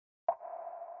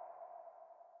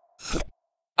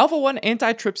Alpha-1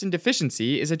 antitrypsin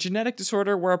deficiency is a genetic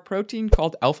disorder where a protein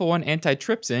called alpha-1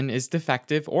 antitrypsin is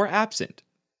defective or absent.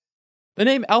 The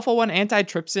name alpha-1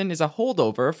 antitrypsin is a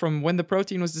holdover from when the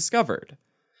protein was discovered,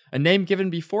 a name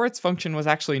given before its function was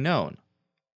actually known.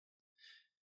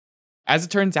 As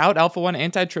it turns out, alpha-1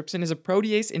 antitrypsin is a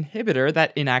protease inhibitor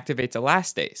that inactivates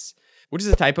elastase, which is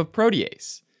a type of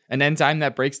protease, an enzyme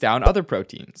that breaks down other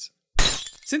proteins.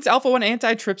 Since alpha-1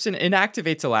 antitrypsin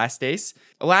inactivates elastase,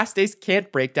 elastase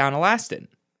can't break down elastin.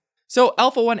 So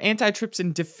alpha-1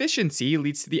 antitrypsin deficiency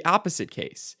leads to the opposite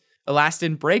case,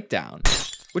 elastin breakdown,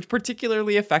 which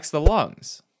particularly affects the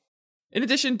lungs. In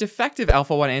addition, defective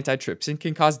alpha-1 antitrypsin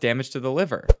can cause damage to the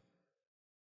liver.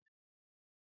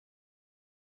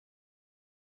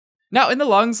 Now in the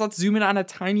lungs, let's zoom in on a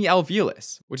tiny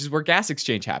alveolus, which is where gas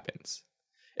exchange happens.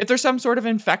 If there's some sort of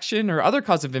infection or other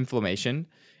cause of inflammation,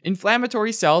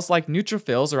 inflammatory cells like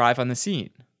neutrophils arrive on the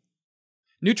scene.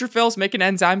 Neutrophils make an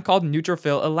enzyme called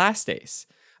neutrophil elastase,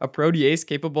 a protease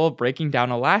capable of breaking down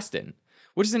elastin,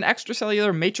 which is an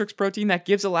extracellular matrix protein that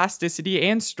gives elasticity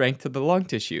and strength to the lung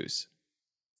tissues.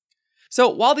 So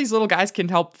while these little guys can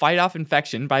help fight off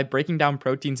infection by breaking down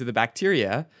proteins of the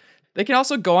bacteria, they can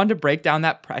also go on to break down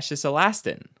that precious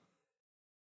elastin.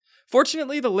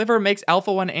 Fortunately, the liver makes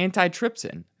alpha-1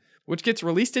 antitrypsin, which gets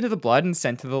released into the blood and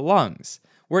sent to the lungs,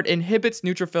 where it inhibits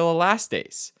neutrophil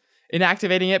elastase,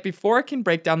 inactivating it before it can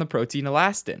break down the protein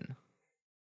elastin.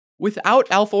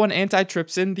 Without alpha-1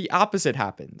 antitrypsin, the opposite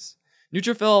happens.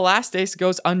 Neutrophil elastase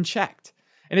goes unchecked,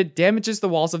 and it damages the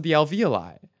walls of the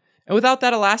alveoli. And without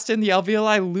that elastin, the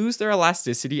alveoli lose their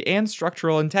elasticity and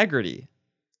structural integrity.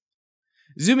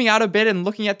 Zooming out a bit and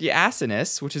looking at the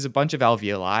acinus, which is a bunch of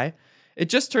alveoli, it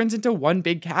just turns into one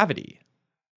big cavity.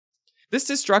 This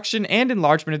destruction and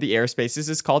enlargement of the air spaces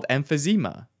is called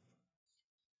emphysema.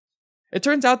 It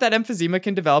turns out that emphysema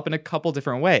can develop in a couple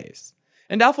different ways,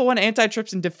 and alpha-1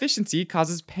 antitrypsin deficiency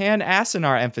causes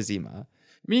pan-acinar emphysema,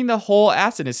 meaning the whole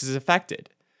acinus is affected,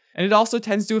 and it also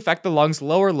tends to affect the lungs'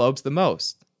 lower lobes the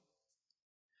most.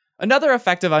 Another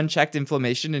effect of unchecked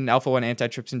inflammation in alpha-1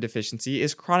 antitrypsin deficiency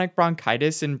is chronic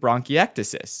bronchitis and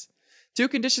bronchiectasis, two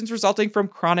conditions resulting from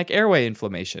chronic airway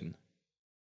inflammation.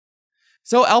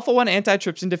 So alpha-1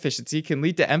 antitrypsin deficiency can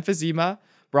lead to emphysema,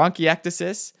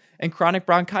 bronchiectasis, and chronic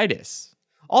bronchitis,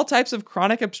 all types of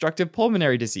chronic obstructive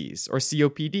pulmonary disease, or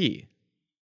COPD.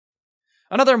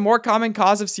 Another more common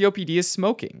cause of COPD is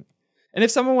smoking, and if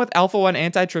someone with alpha-1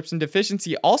 antitrypsin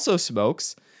deficiency also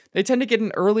smokes, they tend to get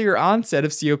an earlier onset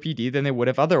of COPD than they would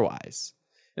have otherwise,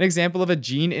 an example of a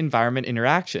gene-environment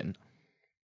interaction.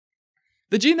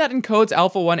 The gene that encodes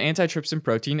alpha-1 antitrypsin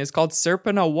protein is called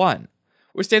SERPINA1,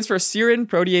 which stands for serine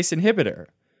protease inhibitor,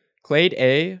 clade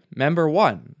A, member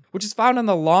 1, which is found on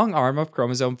the long arm of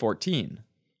chromosome 14.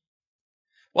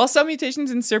 While some mutations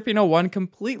in SERPINA1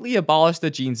 completely abolish the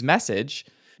gene's message,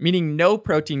 meaning no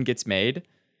protein gets made,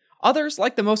 others,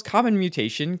 like the most common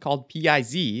mutation called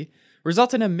PiZ,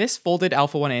 result in a misfolded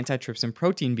alpha-1 antitrypsin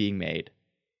protein being made.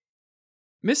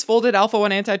 Misfolded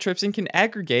alpha-1 antitrypsin can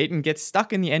aggregate and get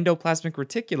stuck in the endoplasmic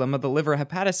reticulum of the liver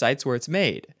hepatocytes where it's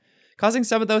made, causing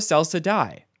some of those cells to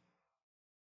die.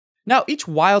 Now, each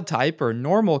wild type or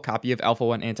normal copy of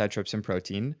alpha-1 antitrypsin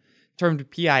protein, termed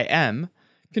PIM,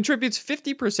 contributes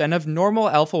 50% of normal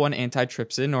alpha-1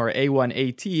 antitrypsin or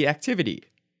A1AT activity,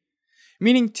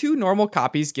 meaning 2 normal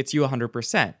copies gets you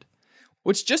 100%,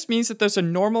 which just means that there's a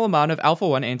normal amount of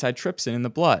alpha-1 antitrypsin in the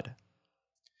blood.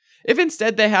 If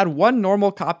instead they had 1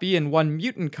 normal copy and 1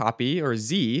 mutant copy, or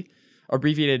Z,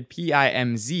 abbreviated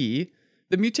PIMZ,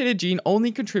 the mutated gene only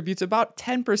contributes about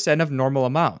 10% of normal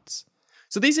amounts.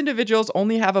 So these individuals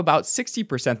only have about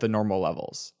 60% the normal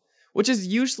levels, which is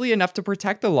usually enough to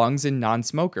protect the lungs in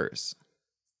non-smokers.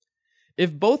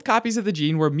 If both copies of the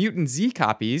gene were mutant Z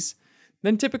copies,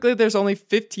 then typically there's only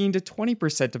 15 to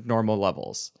 20% of normal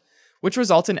levels, which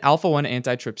results in alpha-1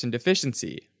 antitrypsin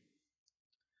deficiency.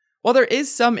 While there is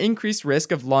some increased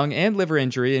risk of lung and liver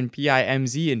injury in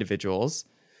PIMZ individuals,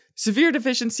 severe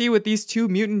deficiency with these 2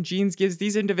 mutant genes gives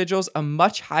these individuals a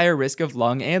much higher risk of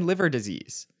lung and liver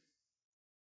disease.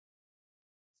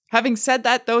 Having said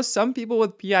that, though, some people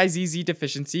with PiZZ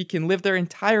deficiency can live their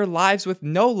entire lives with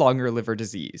no lung or liver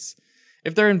disease,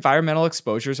 if their environmental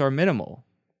exposures are minimal.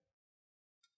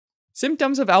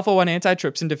 Symptoms of alpha-1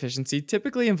 antitrypsin deficiency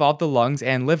typically involve the lungs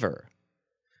and liver.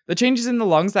 The changes in the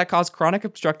lungs that cause chronic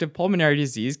obstructive pulmonary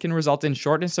disease can result in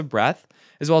shortness of breath,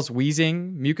 as well as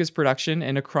wheezing, mucus production,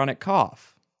 and a chronic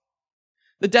cough.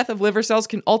 The death of liver cells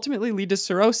can ultimately lead to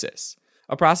cirrhosis,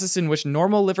 a process in which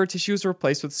normal liver tissue is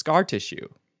replaced with scar tissue.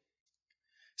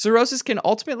 Cirrhosis can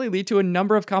ultimately lead to a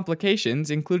number of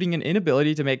complications, including an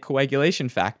inability to make coagulation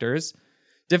factors,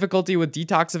 difficulty with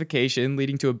detoxification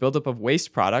leading to a buildup of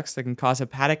waste products that can cause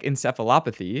hepatic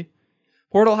encephalopathy,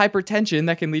 portal hypertension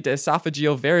that can lead to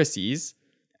esophageal varices,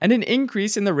 and an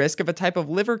increase in the risk of a type of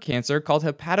liver cancer called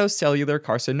hepatocellular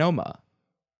carcinoma.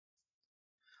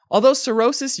 Although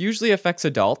cirrhosis usually affects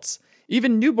adults,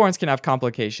 even newborns can have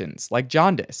complications, like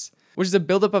jaundice, which is a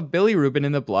buildup of bilirubin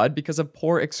in the blood because of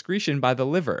poor excretion by the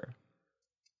liver.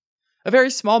 A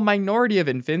very small minority of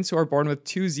infants who are born with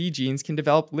two Z genes can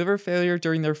develop liver failure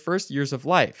during their first years of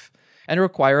life and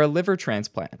require a liver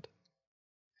transplant.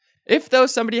 If, though,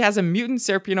 somebody has a mutant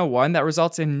SERPINA1 that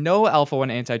results in no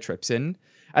alpha-1 antitrypsin,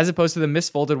 as opposed to the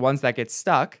misfolded ones that get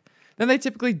stuck, then they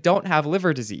typically don't have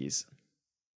liver disease.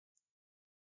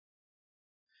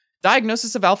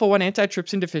 Diagnosis of alpha-1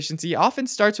 antitrypsin deficiency often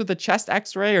starts with a chest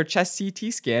X-ray or chest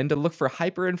CT scan to look for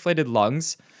hyperinflated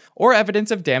lungs or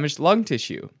evidence of damaged lung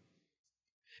tissue.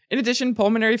 In addition,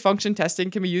 pulmonary function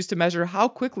testing can be used to measure how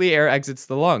quickly air exits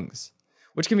the lungs,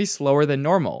 which can be slower than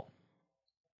normal.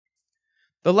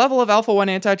 The level of alpha-1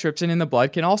 antitrypsin in the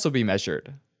blood can also be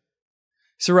measured.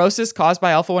 Cirrhosis caused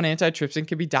by alpha-1 antitrypsin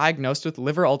can be diagnosed with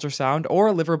liver ultrasound or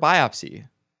a liver biopsy.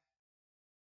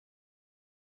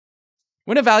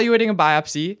 When evaluating a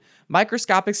biopsy,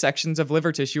 microscopic sections of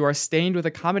liver tissue are stained with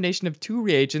a combination of two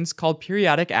reagents called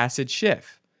periodic acid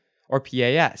Schiff, or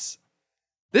PAS.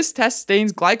 This test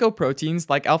stains glycoproteins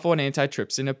like alpha-1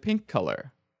 antitrypsin a pink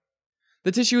color.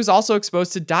 The tissue is also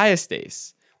exposed to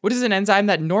diastase, which is an enzyme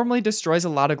that normally destroys a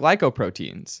lot of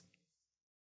glycoproteins.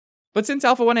 But since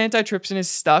alpha-1 antitrypsin is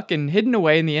stuck and hidden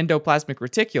away in the endoplasmic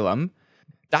reticulum,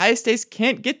 diastase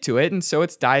can't get to it, and so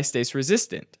it's diastase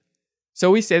resistant.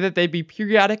 So we say that they'd be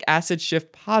periodic acid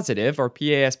Schiff positive, or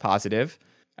PAS positive,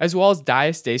 as well as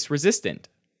diastase resistant.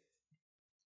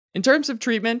 In terms of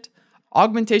treatment,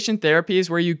 augmentation therapy is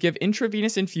where you give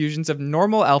intravenous infusions of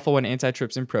normal alpha-1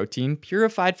 antitrypsin protein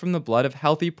purified from the blood of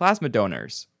healthy plasma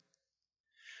donors.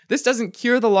 This doesn't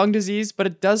cure the lung disease, but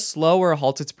it does slow or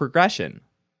halt its progression.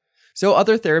 So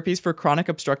other therapies for chronic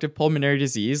obstructive pulmonary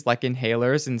disease, like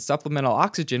inhalers and supplemental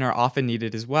oxygen, are often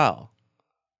needed as well.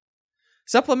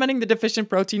 Supplementing the deficient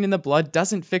protein in the blood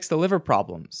doesn't fix the liver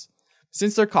problems,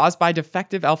 since they're caused by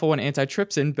defective alpha-1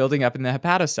 antitrypsin building up in the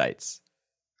hepatocytes.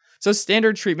 So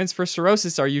standard treatments for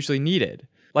cirrhosis are usually needed,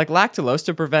 like lactulose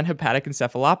to prevent hepatic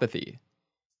encephalopathy.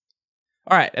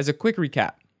 Alright, as a quick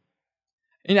recap.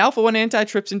 In alpha-1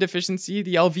 antitrypsin deficiency,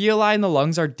 the alveoli in the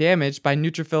lungs are damaged by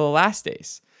neutrophil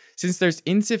elastase, since there's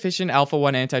insufficient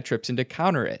alpha-1 antitrypsin to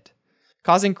counter it,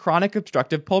 causing chronic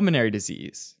obstructive pulmonary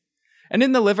disease. And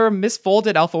in the liver,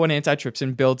 misfolded alpha-1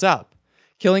 antitrypsin builds up,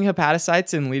 killing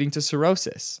hepatocytes and leading to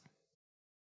cirrhosis.